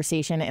great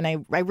conversation, and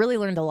I really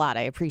learned a lot.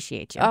 I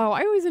appreciate you. Oh,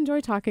 I always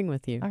enjoy talking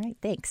with you. All right,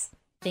 thanks.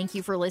 Thank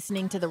you for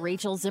listening to The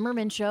Rachel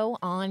Zimmerman Show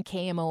on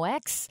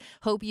KMOX.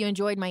 Hope you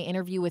enjoyed my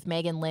interview with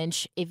Megan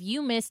Lynch. If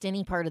you missed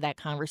any part of that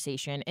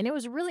conversation, and it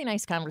was a really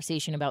nice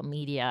conversation about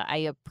media, I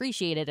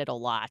appreciated it a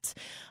lot.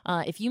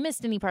 If you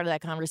missed any part of that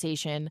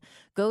conversation,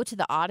 go to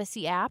the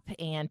Odyssey app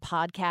and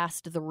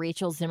podcast The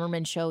Rachel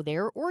Zimmerman Show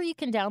there, or you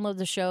can download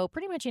the show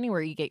pretty much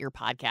anywhere you get your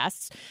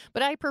podcasts.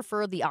 But I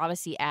prefer the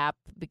Odyssey app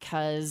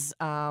because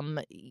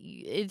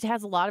it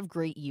has a lot of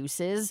great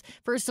uses.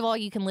 First of all,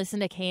 you can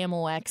listen to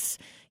KMOX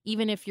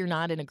even if you're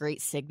not in a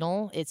great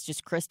signal. It's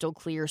just crystal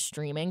clear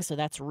streaming, so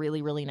that's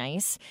really, really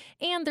nice.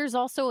 And there's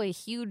also a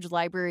huge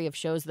library of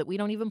shows that we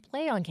don't even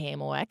play on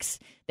KMOX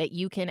that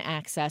you can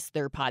access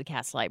their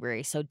podcast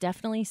library. So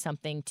definitely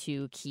something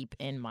to keep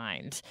in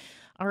mind.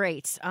 All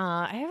right,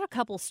 I have a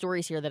couple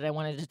stories here that I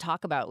wanted to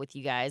talk about with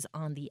you guys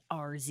on the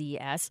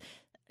RZS.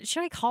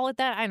 Should I call it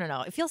that? I don't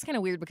know. It feels kind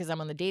of weird because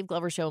I'm on the Dave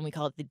Glover Show and we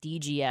call it the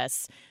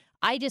DGS.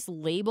 I just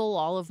label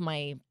all of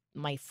my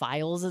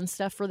files and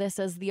stuff for this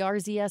as the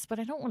RZS, but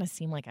I don't want to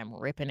seem like I'm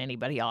ripping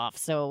anybody off.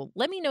 So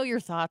let me know your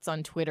thoughts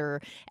on Twitter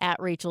at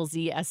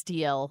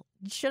RachelZSTL.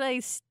 Should I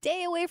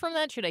stay away from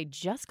that? Should I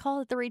just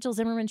call it the Rachel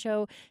Zimmerman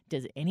Show?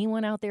 Does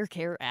anyone out there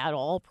care at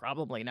all?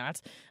 Probably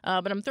not.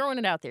 But I'm throwing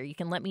it out there. You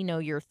can let me know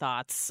your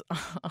thoughts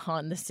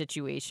on the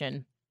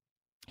situation.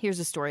 Here's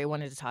a story I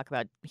wanted to talk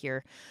about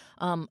here.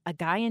 A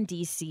guy in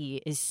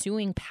D.C. is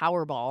suing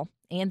Powerball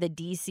and the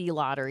D.C.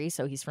 lottery,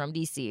 so he's from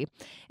D.C.,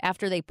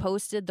 after they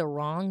posted the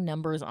wrong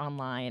numbers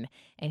online,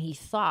 and he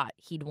thought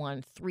he'd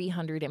won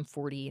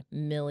 $340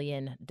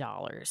 million.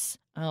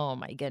 Oh,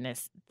 my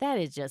goodness. That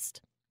is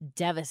just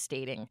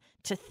devastating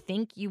to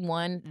think you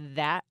won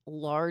that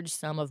large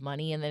sum of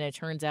money, and then it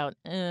turns out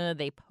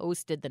they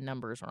posted the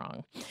numbers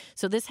wrong.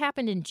 So this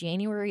happened in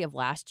January of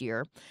last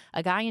year.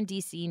 A guy in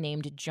D.C.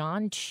 named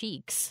John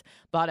Cheeks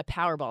bought a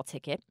Powerball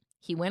ticket.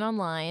 He went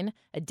online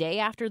a day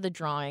after the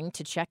drawing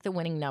to check the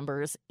winning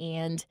numbers,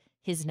 and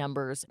his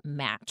numbers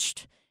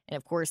matched. And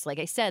of course, like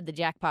I said, the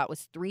jackpot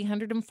was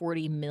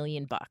 $340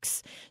 million.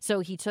 So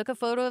he took a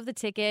photo of the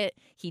ticket.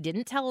 He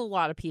didn't tell a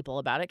lot of people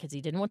about it because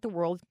he didn't want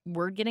the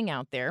word getting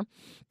out there.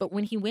 But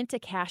when he went to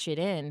cash it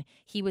in,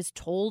 he was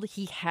told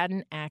he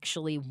hadn't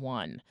actually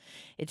won.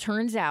 It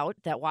turns out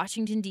that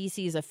Washington,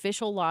 D.C.'s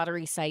official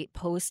lottery site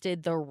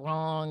posted the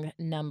wrong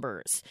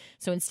numbers.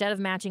 So instead of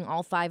matching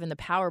all 5 in the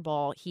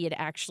Powerball, he had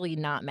actually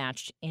not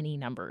matched any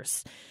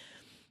numbers.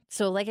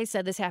 So like I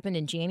said, this happened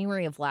in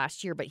January of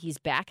last year, but he's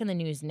back in the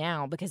news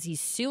now because he's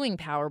suing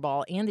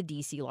Powerball and the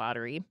D.C.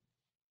 lottery.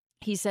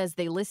 He says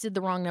they listed the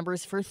wrong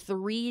numbers for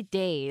 3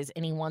 days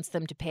and he wants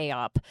them to pay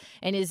up.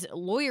 And his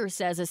lawyer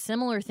says a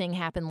similar thing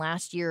happened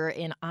last year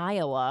in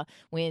Iowa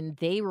when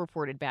they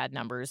reported bad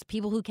numbers.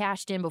 People who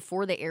cashed in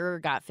before the error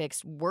got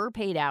fixed were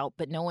paid out,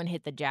 but no one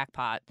hit the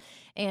jackpot.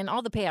 And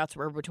all the payouts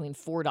were between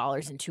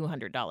 $4 and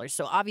 $200.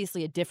 So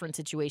obviously a different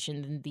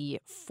situation than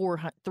the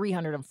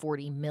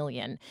 $340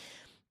 million.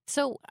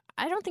 So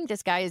I don't think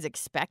this guy is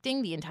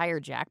expecting the entire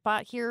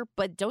jackpot here,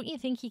 but don't you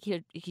think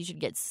he should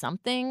get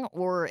something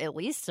or at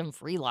least some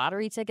free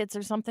lottery tickets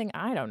or something?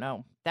 I don't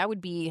know. That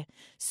would be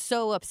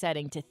so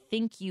upsetting to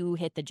think you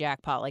hit the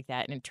jackpot like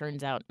that and it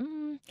turns out,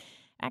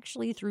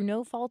 actually through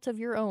no fault of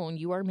your own,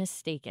 you are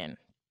mistaken.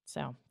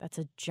 So that's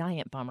a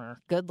giant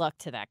bummer. Good luck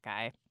to that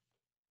guy.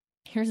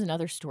 Here's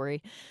another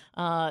story.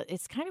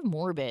 It's kind of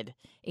morbid.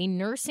 A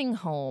nursing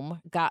home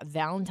got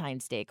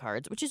Valentine's Day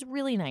cards, which is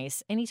really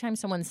nice. Anytime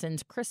someone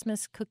sends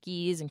Christmas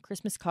cookies and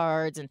Christmas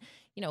cards and,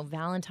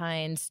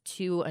 Valentine's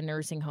to a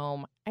nursing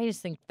home, I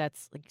just think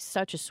that's like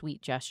such a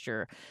sweet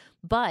gesture.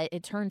 But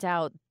it turns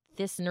out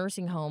this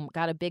nursing home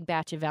got a big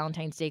batch of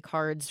Valentine's Day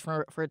cards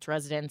for its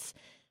residents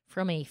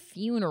from a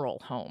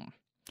funeral home.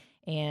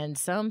 And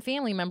some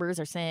family members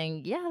are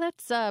saying, yeah,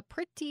 that's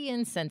pretty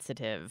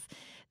insensitive.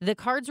 The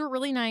cards were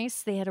really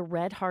nice. They had a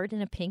red heart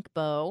and a pink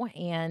bow.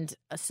 And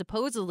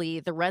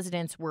supposedly the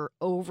residents were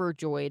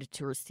overjoyed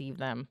to receive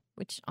them,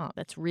 which,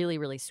 that's really,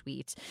 really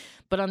sweet.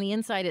 But on the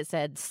inside, it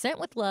said, sent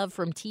with love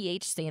from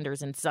T.H.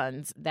 Sanders and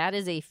Sons. That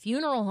is a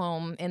funeral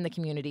home in the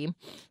community.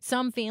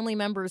 Some family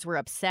members were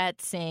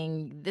upset,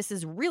 saying this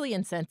is really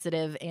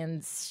insensitive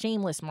and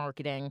shameless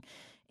marketing.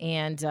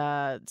 And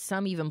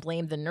some even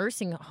blamed the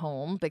nursing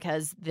home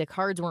because the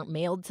cards weren't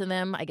mailed to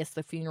them. I guess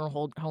the funeral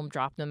home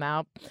dropped them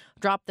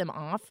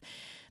off.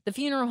 The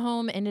funeral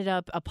home ended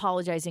up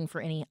apologizing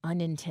for any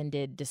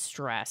unintended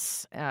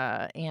distress.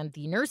 And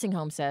the nursing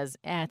home says,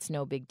 it's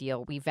no big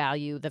deal. We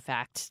value the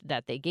fact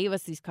that they gave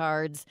us these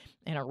cards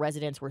and our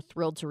residents were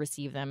thrilled to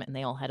receive them and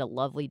they all had a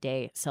lovely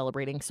day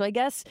celebrating. So I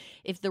guess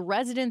if the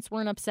residents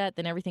weren't upset,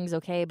 then everything's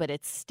okay. But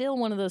it's still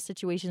one of those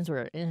situations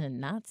where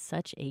not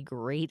such a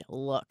great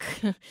look.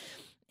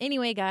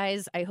 Anyway,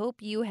 guys, I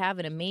hope you have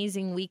an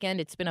amazing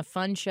weekend. It's been a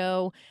fun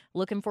show.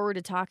 Looking forward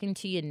to talking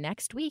to you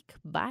next week.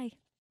 Bye.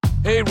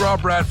 Hey,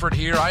 Rob Bradford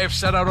here. I have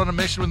set out on a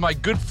mission with my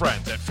good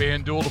friends at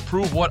FanDuel to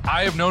prove what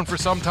I have known for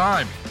some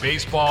time.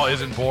 Baseball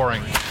isn't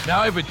boring.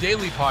 Now I have a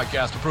daily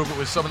podcast to prove it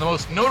with some of the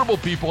most notable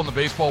people in the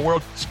baseball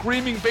world,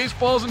 screaming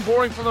baseball isn't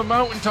boring from the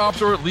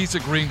mountaintops or at least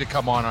agreeing to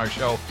come on our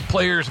show.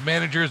 Players,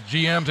 managers,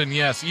 GMs, and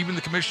yes, even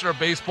the commissioner of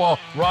baseball,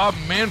 Rob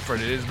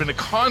Manfred. It has been a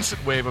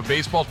constant wave of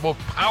baseball's most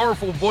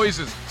powerful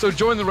voices. So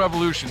join the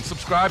revolution.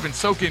 Subscribe and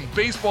soak in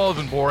Baseball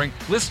Isn't Boring.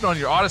 Listen on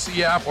your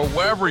Odyssey app or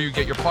wherever you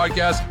get your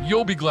podcasts.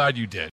 You'll be glad you did.